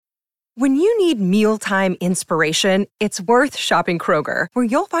When you need mealtime inspiration, it's worth shopping Kroger, where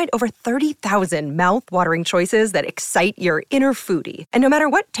you'll find over 30,000 mouth-watering choices that excite your inner foodie. And no matter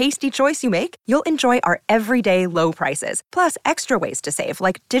what tasty choice you make, you'll enjoy our everyday low prices, plus extra ways to save,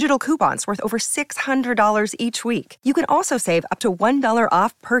 like digital coupons worth over $600 each week. You can also save up to $1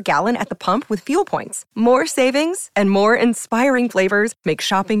 off per gallon at the pump with fuel points. More savings and more inspiring flavors make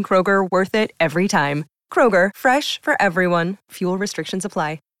shopping Kroger worth it every time. Kroger, fresh for everyone. Fuel restrictions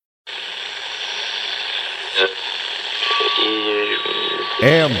apply.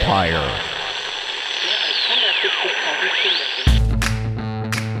 Empire.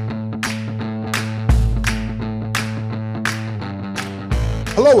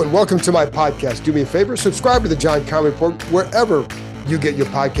 Hello and welcome to my podcast. Do me a favor, subscribe to the John Keim Report wherever you get your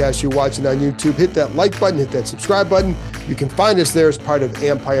podcast. You're watching on YouTube. Hit that like button, hit that subscribe button. You can find us there as part of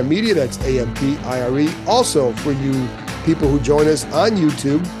Empire Media. That's AMPIRE. Also, for you people who join us on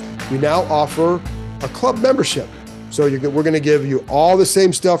YouTube, we now offer a club membership. So we're going to give you all the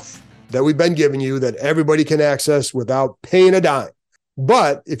same stuff that we've been giving you that everybody can access without paying a dime.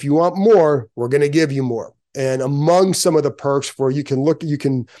 But if you want more, we're going to give you more. And among some of the perks you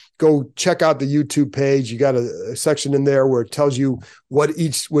can go check out the YouTube page. You got a section in there where it tells you what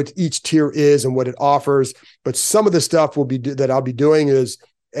each tier is and what it offers. But some of the stuff that I'll be doing is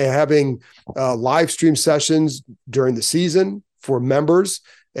having live stream sessions during the season for members.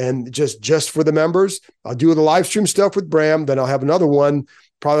 And just for the members, I'll do the live stream stuff with Bram. Then I'll have another one,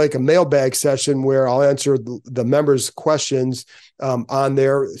 probably like a mailbag session where I'll answer the members' questions on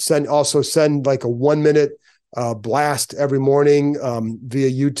there. Send like a 1 minute blast every morning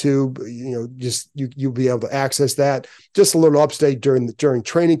via YouTube. You'll be able to access that. Just a little update during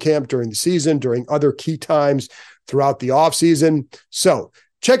training camp, during the season, during other key times throughout the off season. So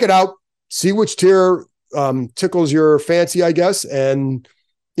check it out. See which tier tickles your fancy, I guess, and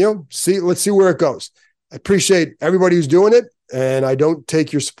let's see where it goes. I appreciate everybody who's doing it, and I don't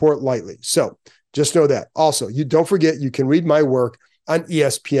take your support lightly. So just know that. Also, you don't forget, you can read my work on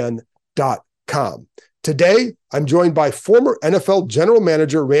ESPN.com. Today, I'm joined by former NFL general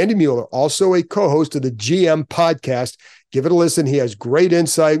manager Randy Mueller, also a co-host of the GM podcast. Give it a listen. He has great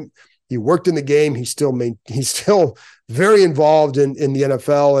insight. He worked in the game. He's still very involved in the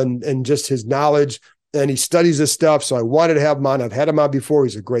NFL and just his knowledge. And he studies this stuff. So I wanted to have him on. I've had him on before.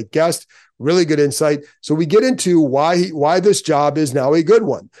 He's a great guest, really good insight. So we get into why this job is now a good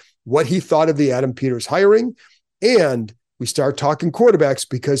one, what he thought of the Adam Peters hiring, and we start talking quarterbacks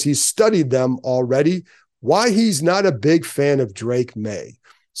because he's studied them already, why he's not a big fan of Drake May.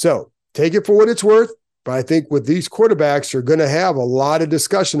 So take it for what it's worth. But I think with these quarterbacks, you're going to have a lot of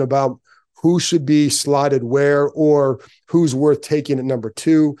discussion about who should be slotted where or who's worth taking at number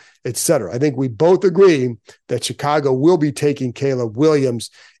 2, et cetera. I think we both agree that Chicago will be taking Caleb Williams.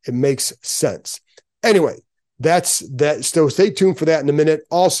 It makes sense. Anyway, that's that. So stay tuned for that in a minute.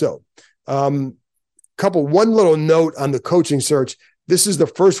 Also, one little note on the coaching search. This is the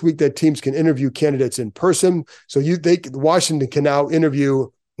first week that teams can interview candidates in person. So Washington can now interview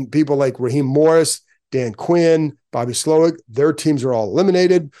people like Raheem Morris, Dan Quinn, Bobby Slowick. Their teams are all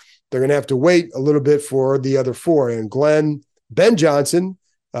eliminated. They're going to have to wait a little bit for the other 4. And Glenn, Ben Johnson,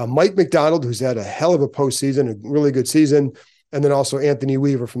 Mike McDonald, who's had a hell of a postseason, a really good season, and then also Anthony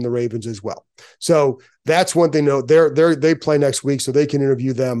Weaver from the Ravens as well. So that's one thing. They play next week, so they can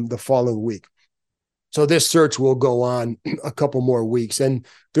interview them the following week. So this search will go on a couple more weeks, and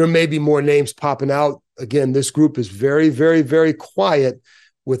there may be more names popping out. Again, this group is very, very, very quiet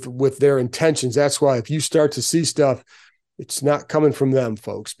with their intentions. That's why if you start to see stuff, it's not coming from them,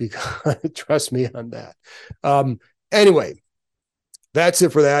 folks, because trust me on that. Anyway, that's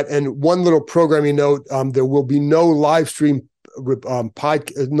it for that. And one little programming note, there will be no live stream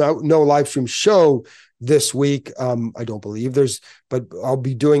no live stream show this week. I don't believe but I'll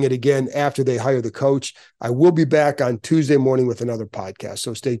be doing it again after they hire the coach. I will be back on Tuesday morning with another podcast,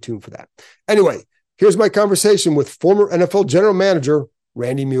 so stay tuned for that. Anyway, here's my conversation with former NFL general manager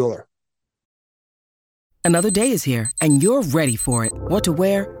Randy Mueller. Another day is here, and you're ready for it. What to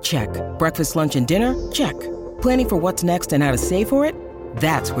wear? Check. Breakfast, lunch, and dinner? Check. Planning for what's next and how to save for it?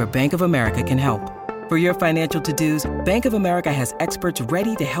 That's where Bank of America can help. For your financial to-dos, Bank of America has experts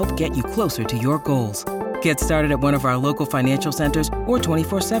ready to help get you closer to your goals. Get started at one of our local financial centers or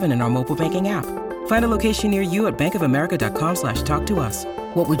 24/7 in our mobile banking app. Find a location near you at bankofamerica.com/talktous.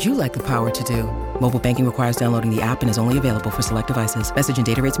 What would you like the power to do? Mobile banking requires downloading the app and is only available for select devices. Message and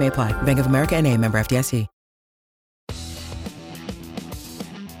data rates may apply. Bank of America N.A., member FDIC.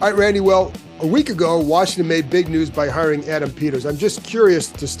 All right, Randy. Well, a week ago, Washington made big news by hiring Adam Peters. I'm just curious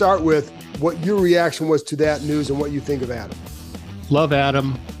to start with what your reaction was to that news and what you think of Adam. Love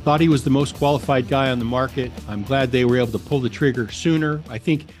Adam. Thought he was the most qualified guy on the market. I'm glad they were able to pull the trigger sooner. I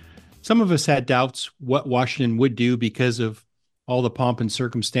think some of us had doubts what Washington would do because of all the pomp and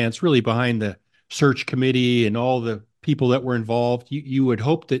circumstance really behind the search committee and all the people that were involved. You would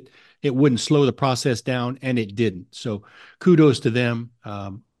hope that it wouldn't slow the process down, and it didn't. So kudos to them.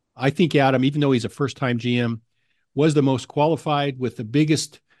 I think Adam, even though he's a first-time GM, was the most qualified with the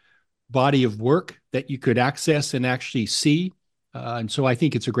biggest body of work that you could access and actually see. And so I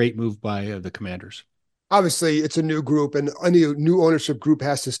think it's a great move by the Commanders. Obviously, it's a new group, and any new ownership group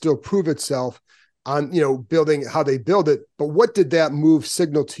has to still prove itself on, building how they build it. But what did that move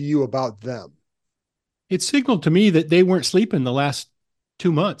signal to you about them? It signaled to me that they weren't sleeping the last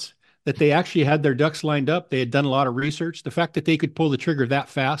 2 months, that they actually had their ducks lined up. They had done a lot of research. The fact that they could pull the trigger that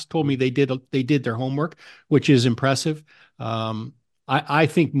fast told me they did their homework, which is impressive. I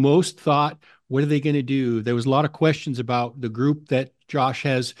think most thought, what are they going to do? There was a lot of questions about the group that Josh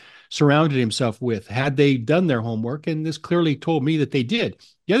has surrounded himself with. Had they done their homework? And this clearly told me that they did.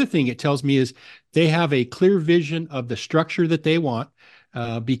 The other thing it tells me is they have a clear vision of the structure that they want,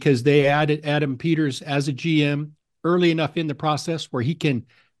 because they added Adam Peters as a GM early enough in the process where he can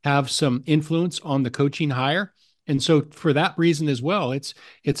have some influence on the coaching hire. And so for that reason as well, it's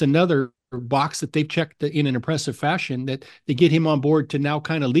another box that they've checked in an impressive fashion, that they get him on board to now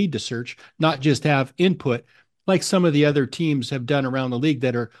kind of lead the search, not just have input like some of the other teams have done around the league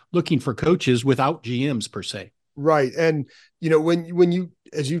that are looking for coaches without GMs per se. Right. And, when you,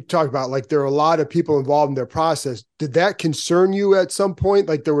 as you talk about, like there are a lot of people involved in their process, did that concern you at some point?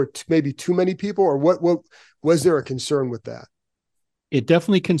 Like there were maybe too many people, or what was there a concern with that? It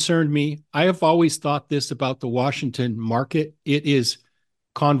definitely concerned me. I have always thought this about the Washington market. It is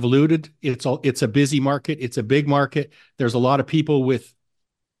convoluted. It's a busy market. It's a big market. There's a lot of people with,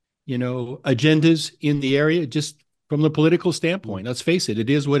 agendas in the area, just from the political standpoint. Let's face it, it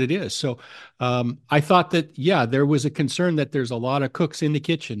is what it is. So I thought that, there was a concern that there's a lot of cooks in the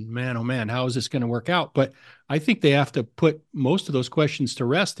kitchen. Man, oh man, how is this going to work out? But I think they have to put most of those questions to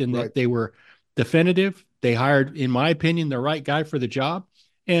rest in that They were definitive. They hired, in my opinion, the right guy for the job.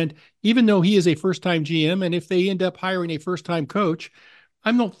 And even though he is a first-time GM, and if they end up hiring a first-time coach,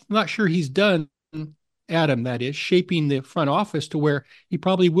 I'm not sure he's done, Adam, that is, shaping the front office to where he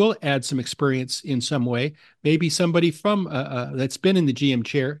probably will add some experience in some way, maybe somebody from that's been in the GM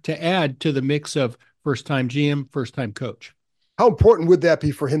chair to add to the mix of first-time GM, first-time coach. How important would that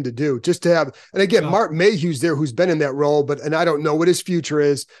be for him to do? Just to have, and again, Mark Mayhew's there who's been in that role, and I don't know what his future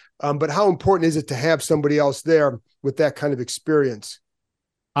is, but how important is it to have somebody else there with that kind of experience?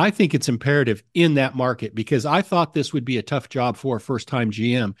 I think it's imperative in that market, because I thought this would be a tough job for a first-time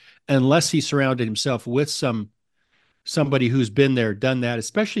GM unless he surrounded himself with somebody who's been there, done that,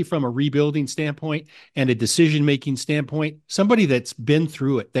 especially from a rebuilding standpoint and a decision-making standpoint, somebody that's been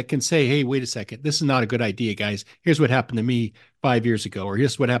through it, that can say, hey, wait a second, this is not a good idea, guys. Here's what happened to me 5 years ago, or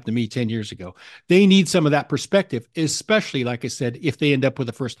here's what happened to me 10 years ago. They need some of that perspective, especially, like I said, if they end up with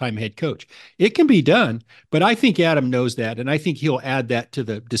a first-time head coach. It can be done, but I think Adam knows that, and I think he'll add that to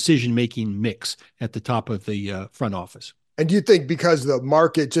the decision-making mix at the top of the front office. And do you think because the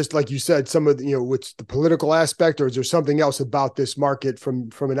market, just like you said, some of the, what's the political aspect, or is there something else about this market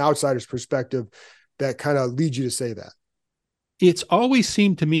from an outsider's perspective that kind of leads you to say that? It's always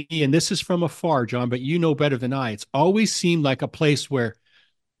seemed to me, and this is from afar, John, but you know better than I, it's always seemed like a place where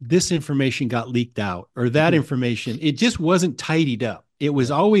this information got leaked out, or that information, it just wasn't tidied up. It was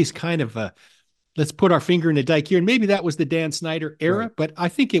always kind of a, let's put our finger in the dike here. And maybe that was the Dan Snyder era, right. But I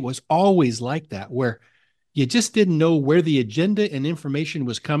think it was always like that, where you just didn't know where the agenda and information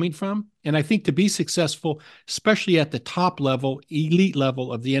was coming from. And I think to be successful, especially at the top level, elite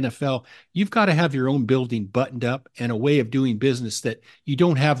level of the NFL, you've got to have your own building buttoned up and a way of doing business that you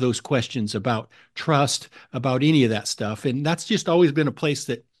don't have those questions about trust, about any of that stuff. And that's just always been a place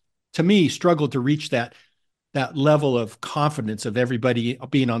that, to me, struggled to reach that level of confidence of everybody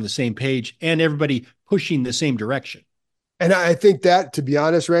being on the same page and everybody pushing the same direction. And I think that, to be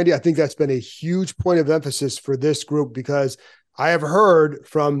honest, Randy, I think that's been a huge point of emphasis for this group, because I have heard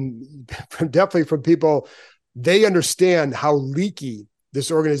from definitely from people, they understand how leaky this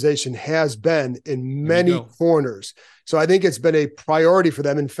organization has been in many corners. So I think it's been a priority for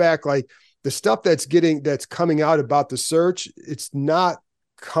them. In fact, like the stuff that's coming out about the search, it's not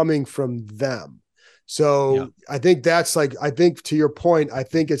coming from them. So I think I think to your point, I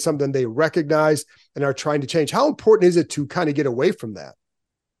think it's something they recognize and are trying to change. How important is it to kind of get away from that?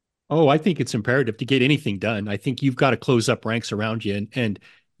 Oh, I think it's imperative to get anything done. I think you've got to close up ranks around you. And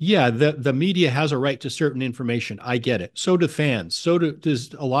the media has a right to certain information. I get it. So do fans. So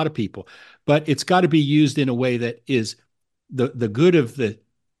does a lot of people. But it's got to be used in a way that is the good of the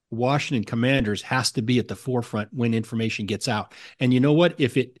Washington Commanders has to be at the forefront when information gets out. And you know what?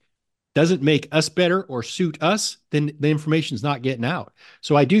 If it doesn't make us better or suit us, then the information is not getting out.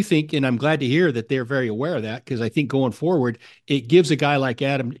 So I do think, and I'm glad to hear that they're very aware of that, because I think going forward, it gives a guy like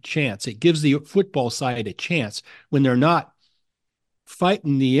Adam a chance. It gives the football side a chance when they're not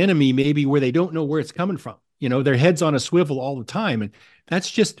fighting the enemy, maybe where they don't know where it's coming from. Their head's on a swivel all the time. And that's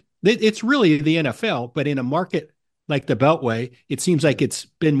just, it's really the NFL, but in a market like the Beltway, it seems like it's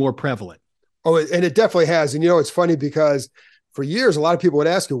been more prevalent. Oh, and it definitely has. And, it's funny because for years, a lot of people would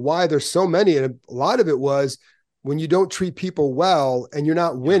ask you why there's so many. And a lot of it was when you don't treat people well and you're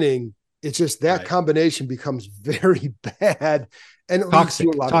not winning, it's just that combination becomes very bad. And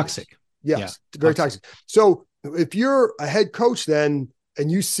toxic. Yes, very toxic. So if you're a head coach then, and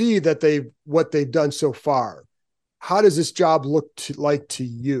you see that what they've done so far, how does this job look like to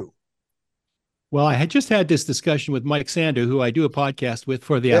you? Well, I had just had this discussion with Mike Sando, who I do a podcast with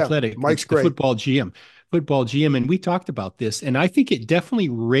for The Athletic. Mike's great. Football GM. And we talked about this. And I think it definitely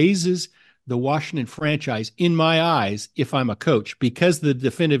raises the Washington franchise in my eyes if I'm a coach, because of the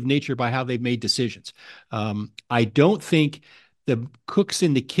definitive nature by how they've made decisions. I don't think the cooks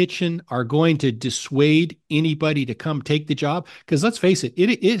in the kitchen are going to dissuade anybody to come take the job, because let's face it,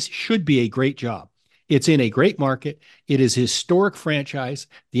 it should be a great job. It's in a great market. It is a historic franchise.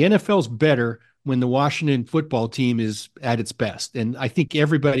 The NFL's better when the Washington football team is at its best. And I think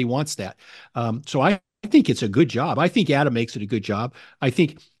everybody wants that. So I think it's a good job. I think Adam makes it a good job. I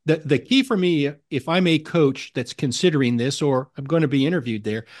think the key for me, if I'm a coach that's considering this, or I'm going to be interviewed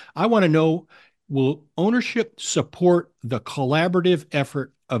there, I want to know, will ownership support the collaborative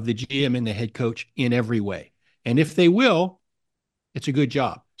effort of the GM and the head coach in every way? And if they will, it's a good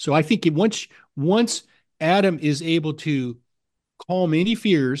job. So I think once Adam is able to calm any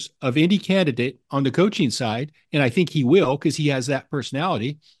fears of any candidate on the coaching side, and I think he will, because he has that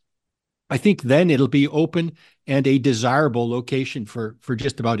personality, I think then it'll be open and a desirable location for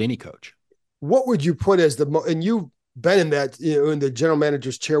just about any coach. What would you put as and you've been in that, in the general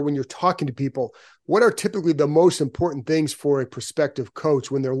manager's chair, when you're talking to people, what are typically the most important things for a prospective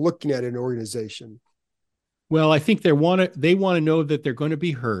coach when they're looking at an organization? Well, I think they want to know that they're going to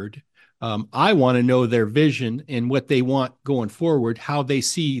be heard. I want to know their vision and what they want going forward, how they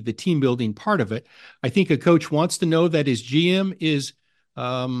see the team building part of it. I think a coach wants to know that his GM is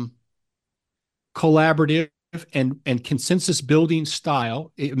collaborative and consensus building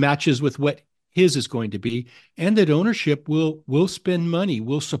style. It matches with what his is going to be, and that ownership will spend money,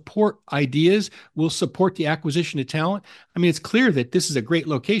 will support ideas, will support the acquisition of talent. I mean, it's clear that this is a great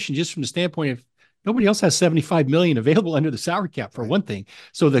location just from the standpoint of nobody else has $75 million available under the salary cap, for one thing.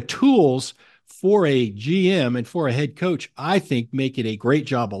 So the tools for a GM and for a head coach, I think, make it a great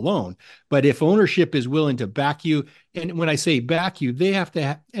job alone. But if ownership is willing to back you, and when I say back you, they have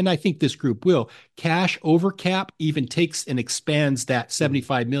to, and I think this group will, cash over cap even takes and expands that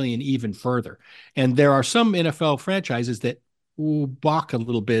 $75 million even further. And there are some NFL franchises that will balk a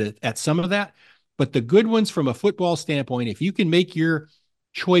little bit at some of that. But the good ones from a football standpoint, if you can make your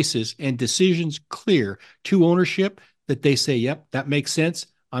choices and decisions clear to ownership, that they say, yep, that makes sense,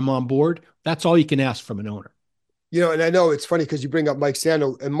 I'm on board, that's all you can ask from an owner. And I know it's funny because you bring up Mike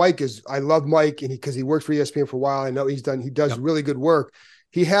Sando, and I love Mike, and because he worked for ESPN for a while. I know he does really good work.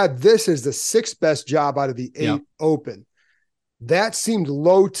 He had this as the sixth best job out of the 8 open. That seemed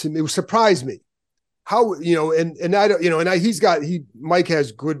low to me. It surprised me. How, and I don't, Mike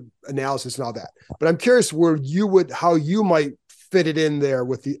has good analysis and all that, but I'm curious how you might fit it in there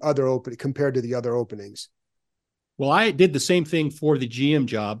with the other open compared to the other openings. Well, I did the same thing for the GM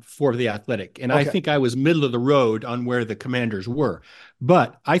job for the Athletic, and I think I was middle of the road on where the Commanders were.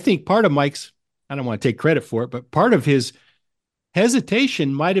 But I think part of Mike's, I don't want to take credit for it, but part of his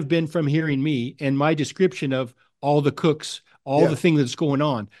hesitation might have been from hearing me and my description of all the cooks, the thing that's going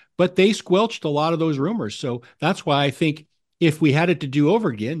on. But they squelched a lot of those rumors. So that's why I think if we had it to do over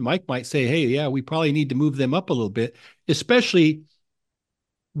again, Mike might say, hey, yeah, we probably need to move them up a little bit, especially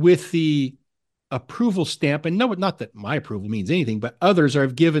with the approval stamp. And no, not that my approval means anything, but others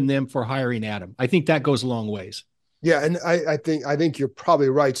have given them for hiring Adam. I think that goes a long ways. Yeah. And I think you're probably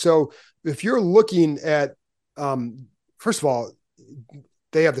right. So if you're looking at, first of all,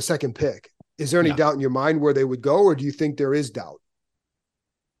 they have the second pick. Is there any doubt in your mind where they would go, or do you think there is doubt?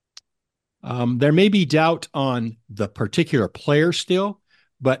 There may be doubt on the particular player still,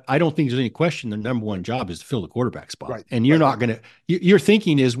 but I don't think there's any question the number one job is to fill the quarterback spot. Right. And you're not going to, your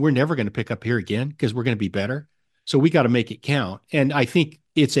thinking is we're never going to pick up here again because we're going to be better. So we got to make it count. And I think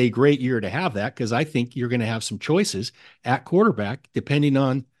it's a great year to have that, because I think you're going to have some choices at quarterback, depending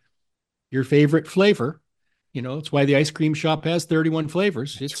on your favorite flavor. It's why the ice cream shop has 31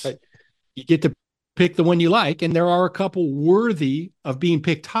 flavors. That's right. You get to pick the one you like, and there are a couple worthy of being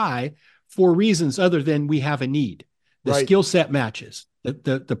picked high for reasons other than we have a need. The skill set matches,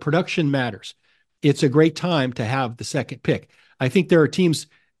 the production matters. It's a great time to have the second pick. I think there are teams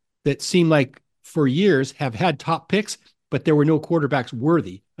that seem like for years have had top picks, but there were no quarterbacks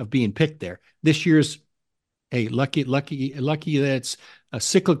worthy of being picked there. This year's, hey, lucky that it's a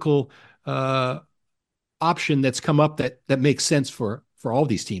cyclical option that's come up that makes sense for all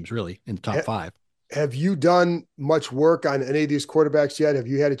these teams really in the top five. Have you done much work on any of these quarterbacks yet? Have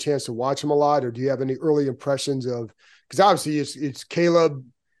you had a chance to watch them a lot, or do you have any early impressions of, because obviously it's Caleb,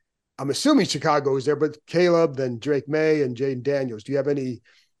 I'm assuming Chicago is there, but Caleb, then Drake May and Jayden Daniels.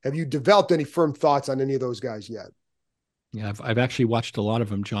 Have you developed any firm thoughts on any of those guys yet? Yeah, I've actually watched a lot of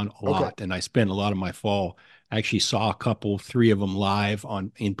them, John, a lot. And I spent a lot of my fall. I actually saw three of them live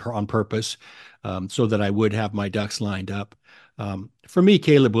on purpose, so that I would have my ducks lined up. For me,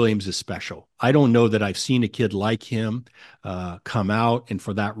 Caleb Williams is special. I don't know that I've seen a kid like him come out, and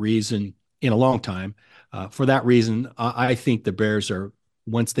for that reason, in a long time, for that reason, I think the Bears are,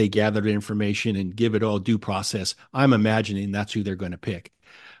 once they gather the information and give it all due process, I'm imagining that's who they're going to pick.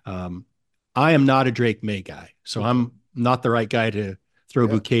 I am not a Drake May guy, so I'm not the right guy to throw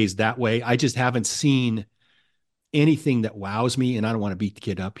bouquets that way. I just haven't seen anything that wows me, and I don't want to beat the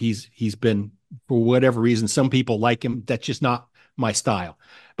kid up. He's been, for whatever reason, some people like him. That's just not my style.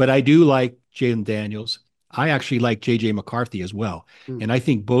 But I do like Jayden Daniels. I actually like J.J. McCarthy as well. And I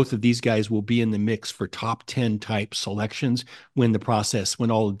think both of these guys will be in the mix for top 10 type selections when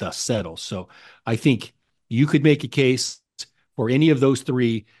all the dust settles. So I think you could make a case for any of those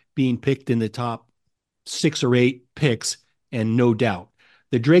three being picked in the top 6 or 8 picks, and no doubt.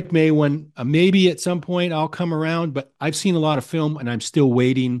 The Drake May one, maybe at some point I'll come around, but I've seen a lot of film and I'm still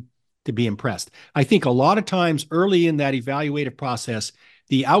waiting to be impressed. I think a lot of times early in that evaluative process,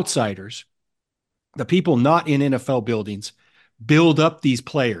 the outsiders, the people not in NFL buildings, build up these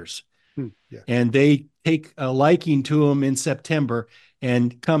players. And they take a liking to them in September,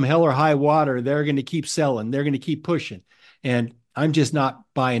 and come hell or high water, they're going to keep selling. They're going to keep pushing. And I'm just not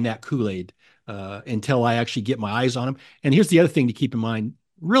buying that Kool-Aid until I actually get my eyes on them. And here's the other thing to keep in mind.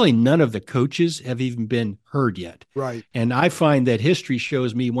 Really, none of the coaches have even been heard yet. Right. And I find that history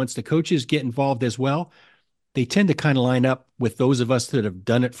shows me once the coaches get involved as well, they tend to kind of line up with those of us that have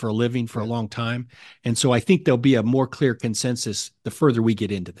done it for a living for a long time. And so I think there'll be a more clear consensus the further we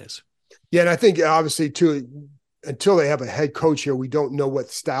get into this. Yeah, and I think obviously too, until they have a head coach here, we don't know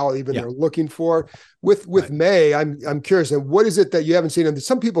what style even they're looking for. With May, I'm curious, and what is it that you haven't seen him?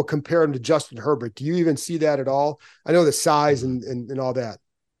 Some people compare him to Justin Herbert. Do you even see that at all? I know the size and all that.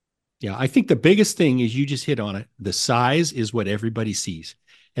 Yeah, I think the biggest thing is you just hit on it. The size is what everybody sees.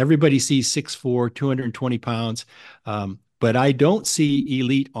 Everybody sees 6'4", 220 pounds. But I don't see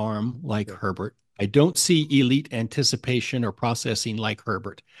elite arm like Herbert. I don't see elite anticipation or processing like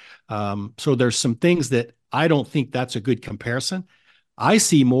Herbert. So there's some things that I don't think that's a good comparison. I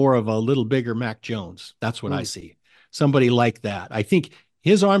see more of a little bigger Mac Jones. That's what I see. Somebody like that. I think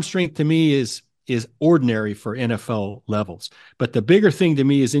his arm strength to me is ordinary for NFL levels. But the bigger thing to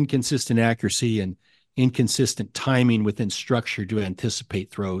me is inconsistent accuracy and inconsistent timing within structure to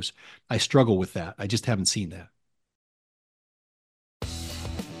anticipate throws. I struggle with that. I just haven't seen that.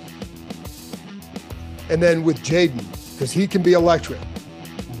 And then with Jayden, because he can be electric,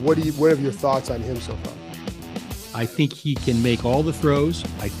 what are your thoughts on him so far? I think he can make all the throws.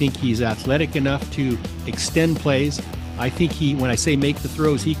 I think he's athletic enough to extend plays. I think when I say make the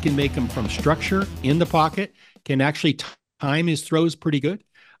throws, he can make them from structure in the pocket, can actually time his throws pretty good.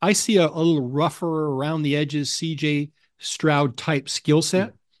 I see a little rougher around the edges, C.J. Stroud type skill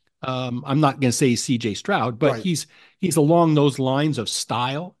set. I'm not going to say C.J. Stroud, but he's along those lines of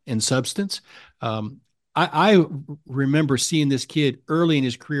style and substance. I remember seeing this kid early in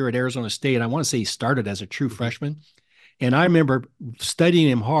his career at Arizona State. I want to say he started as a true freshman. And I remember studying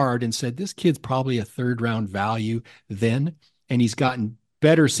him hard and said, this kid's probably a 3rd-round value then. And he's gotten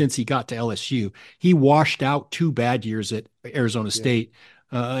better since he got to LSU. He washed out 2 bad years at Arizona State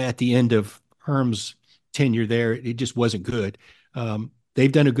at the end of Herm's tenure there. It just wasn't good.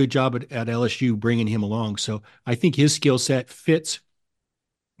 They've done a good job at LSU bringing him along. So I think his skill set fits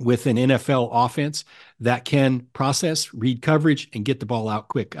with an NFL offense that can process, read coverage, and get the ball out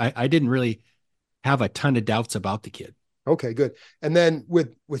quick. I didn't really have a ton of doubts about the kid. Okay, good. And then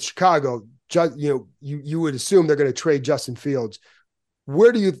with Chicago, you would assume they're going to trade Justin Fields.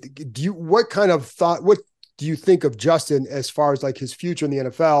 Where do you what do you think of Justin as far as like his future in the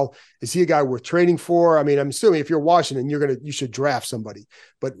NFL? Is he a guy worth trading for? I mean, I'm assuming if you're Washington, you should draft somebody,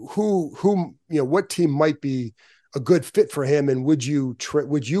 but what team might be a good fit for him? And would you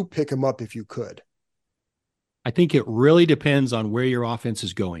pick him up if you could? I think it really depends on where your offense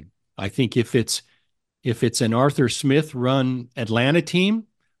is going. I think if it's an Arthur Smith run Atlanta team,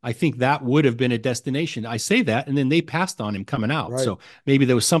 I think that would have been a destination. I say that, and then they passed on him coming out. Right. So maybe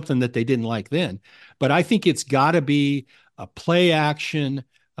there was something that they didn't like then. But I think it's got to be a play action,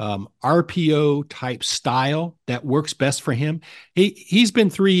 RPO type style that works best for him. He's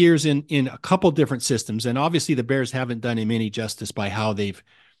been 3 years in a couple different systems, and obviously the Bears haven't done him any justice by how they've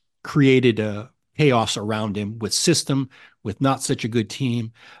created a chaos around him with system, with not such a good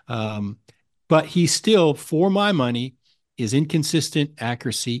team. But he still, for my money, is inconsistent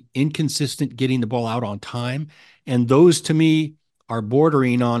accuracy, inconsistent getting the ball out on time. And those to me are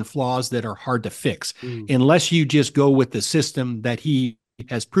bordering on flaws that are hard to fix unless you just go with the system that he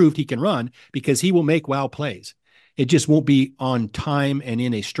has proved he can run, because he will make wow plays. It just won't be on time and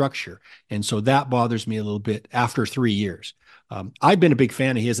in a structure. And so that bothers me a little bit after 3 years. I've been a big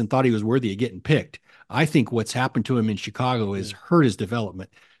fan of his and thought he was worthy of getting picked. I think what's happened to him in Chicago has hurt his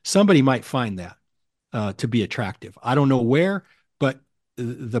development. Somebody might find that to be attractive. I don't know where, but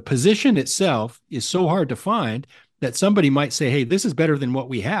the position itself is so hard to find that somebody might say, hey, this is better than what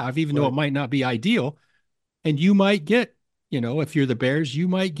we have, even though it might not be ideal. And you might get, if you're the Bears, you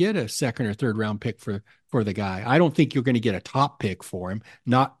might get a second or third round pick for the guy. I don't think you're going to get a top pick for him,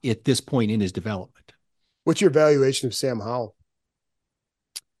 not at this point in his development. What's your valuation of Sam Howell?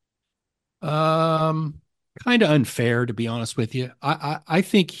 Kind of unfair, to be honest with you. I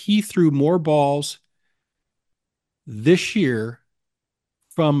think he threw more balls this year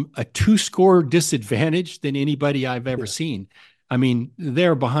from a 2-score disadvantage than anybody I've ever seen. I mean,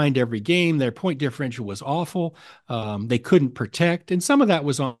 they're behind every game. Their point differential was awful. They couldn't protect. And some of that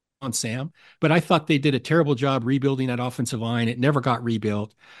was on Sam, but I thought they did a terrible job rebuilding that offensive line. It never got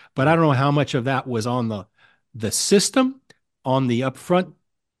rebuilt, but I don't know how much of that was on the system, on the upfront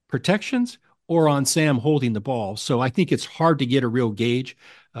protections, or on Sam holding the ball. So I think it's hard to get a real gauge.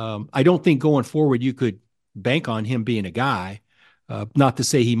 I don't think going forward you could bank on him being a guy. Not to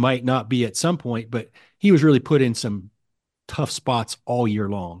say he might not be at some point, but he was really put in some tough spots all year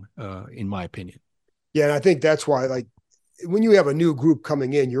long, in my opinion. Yeah, and I think that's why, like, when you have a new group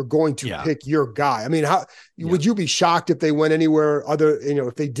coming in, you're going to pick your guy. I mean, would you be shocked if they went anywhere other,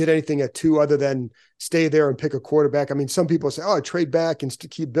 if they did anything at 2 other than stay there and pick a quarterback? I mean, some people say, trade back and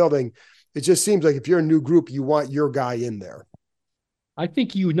keep building. It just seems like if you're a new group, you want your guy in there. I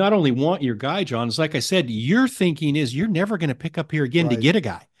think you not only want your guy, John, it's like I said, your thinking is you're never going to pick up here again to get a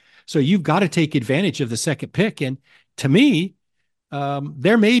guy. So you've got to take advantage of the second pick. And to me,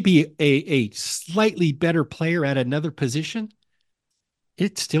 there may be a slightly better player at another position.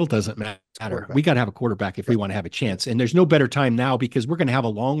 It still doesn't matter. We got to have a quarterback if we want to have a chance. And there's no better time now because we're going to have a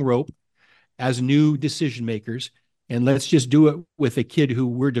long rope as new decision makers. And let's just do it with a kid who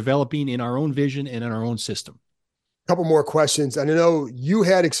we're developing in our own vision and in our own system. Couple more questions. I know you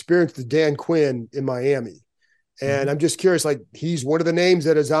had experience with Dan Quinn in Miami, and I'm just curious, like, he's one of the names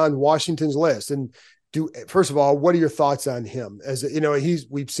that is on Washington's list. And first of all, what are your thoughts on him? As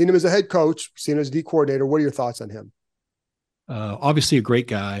we've seen him as a head coach, seen him as a D coordinator. What are your thoughts on him? Obviously a great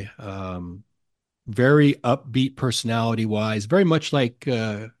guy, very upbeat personality wise, very much like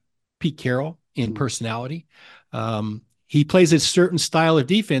Pete Carroll in personality. He plays a certain style of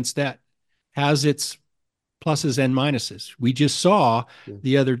defense that has its pluses and minuses. We just saw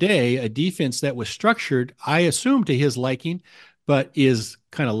the other day a defense that was structured, I assume to his liking, but is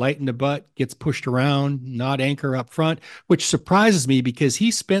kind of light in the butt, gets pushed around, not anchor up front, which surprises me because he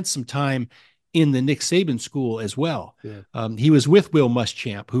spent some time in the Nick Saban school as well. Yeah. He was with Will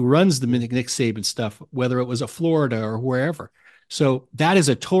Muschamp, who runs the Nick Saban stuff, whether it was at Florida or wherever. So that is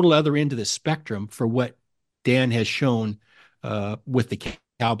a total other end of the spectrum for what Dan has shown with the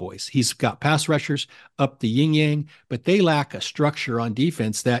Cowboys. He's got pass rushers up the yin-yang, but they lack a structure on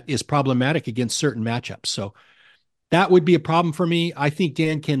defense that is problematic against certain matchups. So that would be a problem for me. I think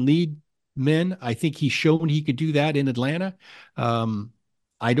Dan can lead men. I think he's shown he could do that in Atlanta.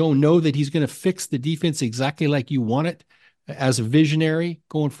 I don't know that he's going to fix the defense exactly like you want it as a visionary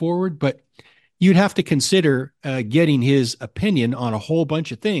going forward, but you'd have to consider getting his opinion on a whole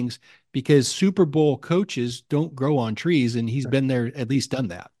bunch of things because Super Bowl coaches don't grow on trees, and he's been there, at least done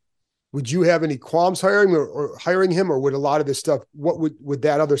that. Would you have any qualms hiring him, or would a lot of this stuff, what would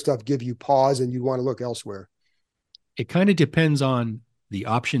that other stuff give you pause and you want to look elsewhere? It kind of depends on the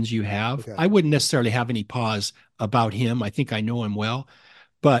options you have. Okay. I wouldn't necessarily have any pause about him. I think I know him well,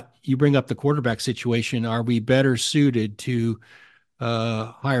 But you bring up the quarterback situation. Are we better suited to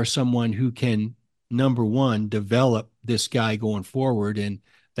hire someone who can, number one, develop this guy going forward? And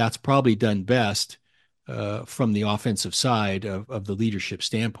that's probably done best from the offensive side of the leadership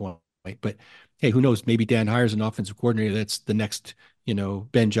standpoint. But hey, who knows? Maybe Dan hires an offensive coordinator that's the next,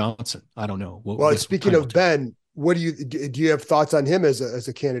 Ben Johnson. I don't know. Well, speaking of Ben, what do you have thoughts on him as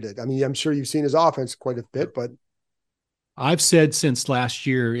a candidate? I mean, I'm sure you've seen his offense quite a bit, but I've said since last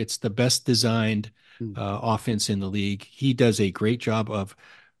year, it's the best designed offense in the league. He does a great job of,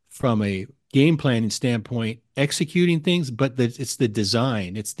 from a game planning standpoint, executing things, but it's the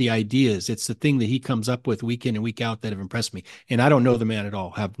design, it's the ideas, it's the thing that he comes up with week in and week out that have impressed me. And I don't know the man at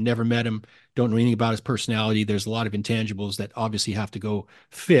all, have never met him, don't know anything about his personality. There's a lot of intangibles that obviously have to go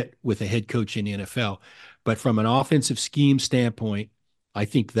fit with a head coach in the NFL. But from an offensive scheme standpoint, I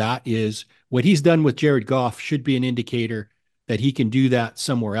think that is what he's done with Jared Goff should be an indicator that he can do that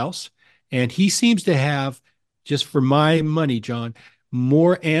somewhere else. And he seems to have, just for my money, John,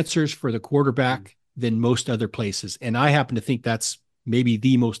 more answers for the quarterback than most other places. And I happen to think that's maybe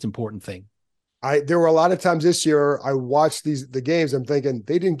the most important thing. There were a lot of times this year I watched the games. I'm thinking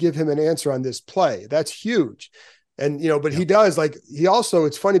they didn't give him an answer on this play. That's huge. And, but he does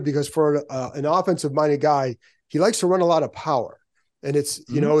it's funny because for an offensive minded guy, he likes to run a lot of power. And it's,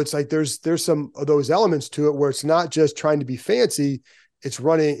 it's like, there's some of those elements to it where it's not just trying to be fancy. It's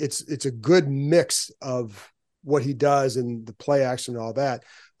running. It's a good mix of what he does and the play action and all that.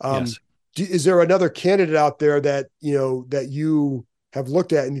 Yes. Is there another candidate out there that, that you have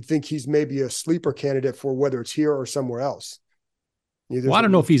looked at and you think he's maybe a sleeper candidate for whether it's here or somewhere else? Well, I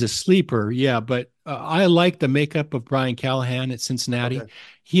don't know if he's a sleeper. Yeah, but I like the makeup of Brian Callahan at Cincinnati. Okay.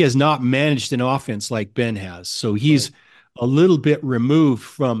 He has not managed an offense like Ben has. So he's a little bit removed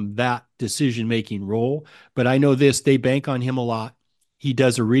from that decision-making role, but I know they bank on him a lot. He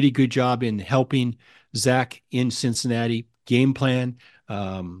does a really good job in helping Zach in Cincinnati game plan,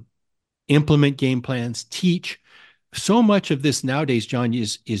 implement game plans, teach. So much of this nowadays, John,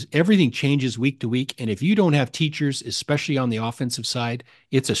 is everything changes week to week. And if you don't have teachers, especially on the offensive side,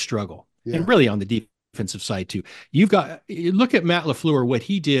 it's a struggle. Yeah. And really on the defensive side too. You look at Matt LaFleur, what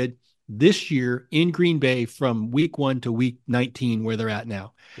he did this year in Green Bay from week 1 to week 19, where they're at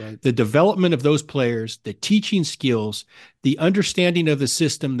now. Right. The development of those players, the teaching skills, the understanding of the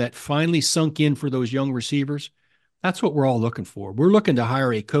system that finally sunk in for those young receivers. That's what we're all looking for. We're looking to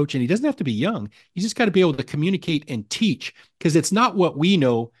hire a coach, and he doesn't have to be young. He's just got to be able to communicate and teach, because it's not what we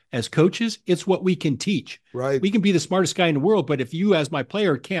know as coaches. It's what we can teach. Right. We can be the smartest guy in the world, but if you as my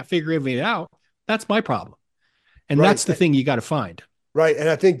player can't figure everything out, that's my problem. And that's the thing you got to find. Right. And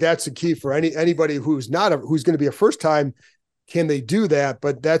I think that's the key for anybody who's who's going to be a first time. Can they do that?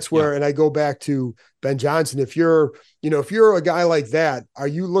 But that's where, and I go back to Ben Johnson. If you're a guy like that, are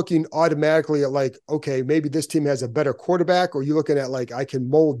you looking automatically at like, okay, maybe this team has a better quarterback, or are you looking at like, I can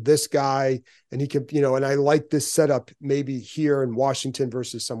mold this guy and he can, and I like this setup maybe here in Washington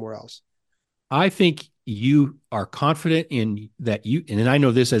versus somewhere else? I think you are confident in that and I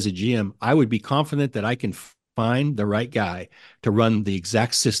know this as a GM, I would be confident that I can find the right guy to run the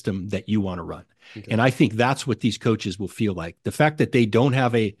exact system that you want to run. Okay. And I think that's what these coaches will feel like. The fact that they don't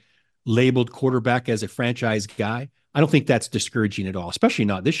have a labeled quarterback as a franchise guy, I don't think that's discouraging at all, especially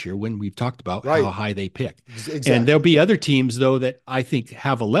not this year when we've talked about how high they pick. Exactly. And there'll be other teams, though, that I think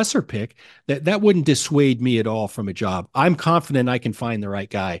have a lesser pick that wouldn't dissuade me at all from a job. I'm confident I can find the right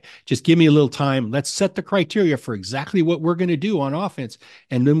guy. Just give me a little time. Let's set the criteria for exactly what we're going to do on offense,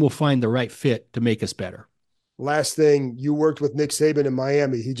 and then we'll find the right fit to make us better. Last thing, you worked with Nick Saban in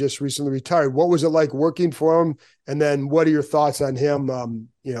Miami. He just recently retired. What was it like working for him? And then what are your thoughts on him,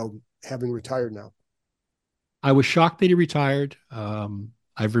 having retired now? I was shocked that he retired.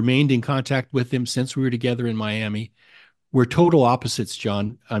 I've remained in contact with him since we were together in Miami. We're total opposites,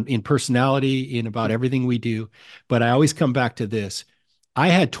 John, in personality, in about everything we do. But I always come back to this. I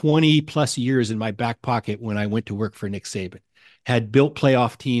had 20 plus years in my back pocket when I went to work for Nick Saban, had built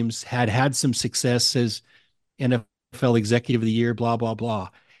playoff teams, had some success as NFL Executive of the Year, blah, blah, blah.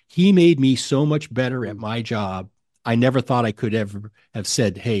 He made me so much better at my job. I never thought I could ever have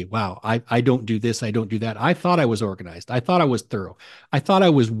said, hey, wow, I don't do this, I don't do that. I thought I was organized. I thought I was thorough. I thought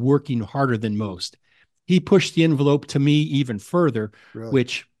I was working harder than most. He pushed the envelope to me even further, really?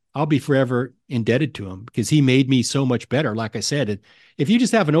 Which I'll be forever indebted to him because he made me so much better. Like I said, and if you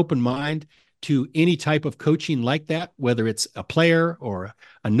just have an open mind to any type of coaching like that, whether it's a player or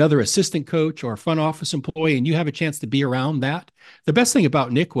another assistant coach or a front office employee, and you have a chance to be around that, the best thing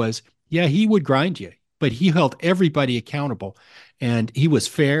about Nick was, he would grind you, but he held everybody accountable. And he was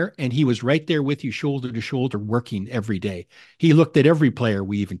fair, and he was right there with you shoulder to shoulder working every day. He looked at every player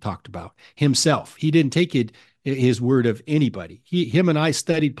we even talked about himself. He didn't take his word of anybody. Him and I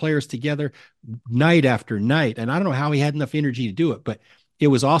studied players together night after night. And I don't know how he had enough energy to do it, but it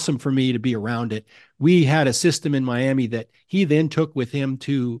was awesome for me to be around it. We had a system in Miami that he then took with him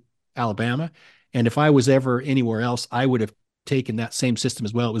to Alabama. And if I was ever anywhere else, I would have taken that same system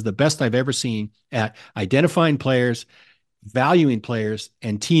as well. It was the best I've ever seen at identifying players, valuing players,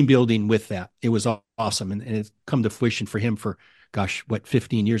 and team building with that. It was awesome. And it's come to fruition for him for,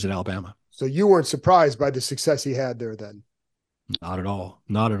 15 years at Alabama. So you weren't surprised by the success he had there then? Not at all.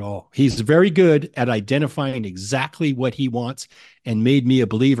 Not at all. He's very good at identifying exactly what he wants and made me a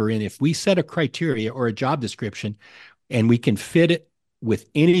believer in if we set a criteria or a job description and we can fit it with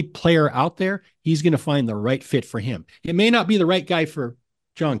any player out there, he's going to find the right fit for him. It may not be the right guy for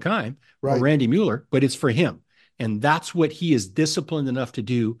John Keim or Randy Mueller, but it's for him. And that's what he is disciplined enough to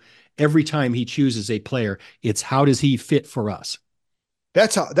do every time he chooses a player. It's how does he fit for us?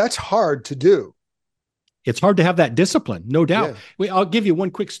 That's hard to do. It's hard to have that discipline, no doubt. Yeah. I'll give you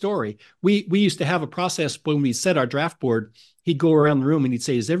one quick story. We used to have a process when we set our draft board. He'd go around the room and he'd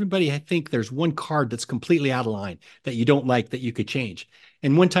say, does everybody think there's one card that's completely out of line that you don't like that you could change?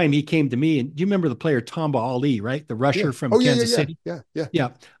 And one time he came to me, and do you remember the player Tamba Ali, right? The rusher from Kansas City? Yeah.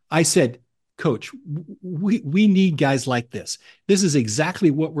 I said, Coach, we need guys like this. This is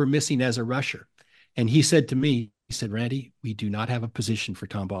exactly what we're missing as a rusher. And he said to me, he said, Randy, we do not have a position for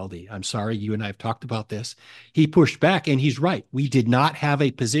Tamba Ali. I'm sorry, you and I have talked about this. He pushed back, and he's right. We did not have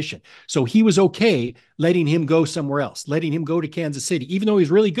a position. So he was okay letting him go somewhere else, letting him go to Kansas City. Even though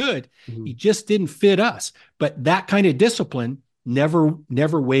he's really good, he just didn't fit us. But that kind of discipline never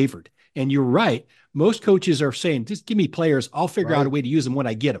wavered. And you're right. Most coaches are saying, just give me players. I'll figure out a way to use them when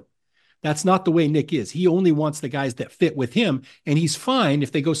I get them. That's not the way Nick is. He only wants the guys that fit with him, and he's fine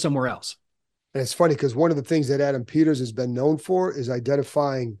if they go somewhere else. And it's funny because one of the things that Adam Peters has been known for is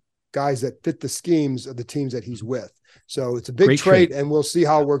identifying guys that fit the schemes of the teams that he's with. So it's a big trait, and we'll see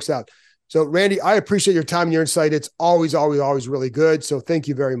how it works out. So, Randy, I appreciate your time and your insight. It's always really good. So thank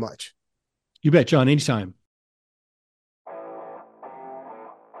you very much. You bet, John. Anytime.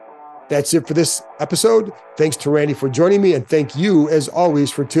 That's it for this episode. Thanks to Randy for joining me, and thank you, as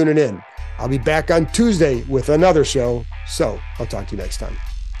always, for tuning in. I'll be back on Tuesday with another show. So I'll talk to you next time.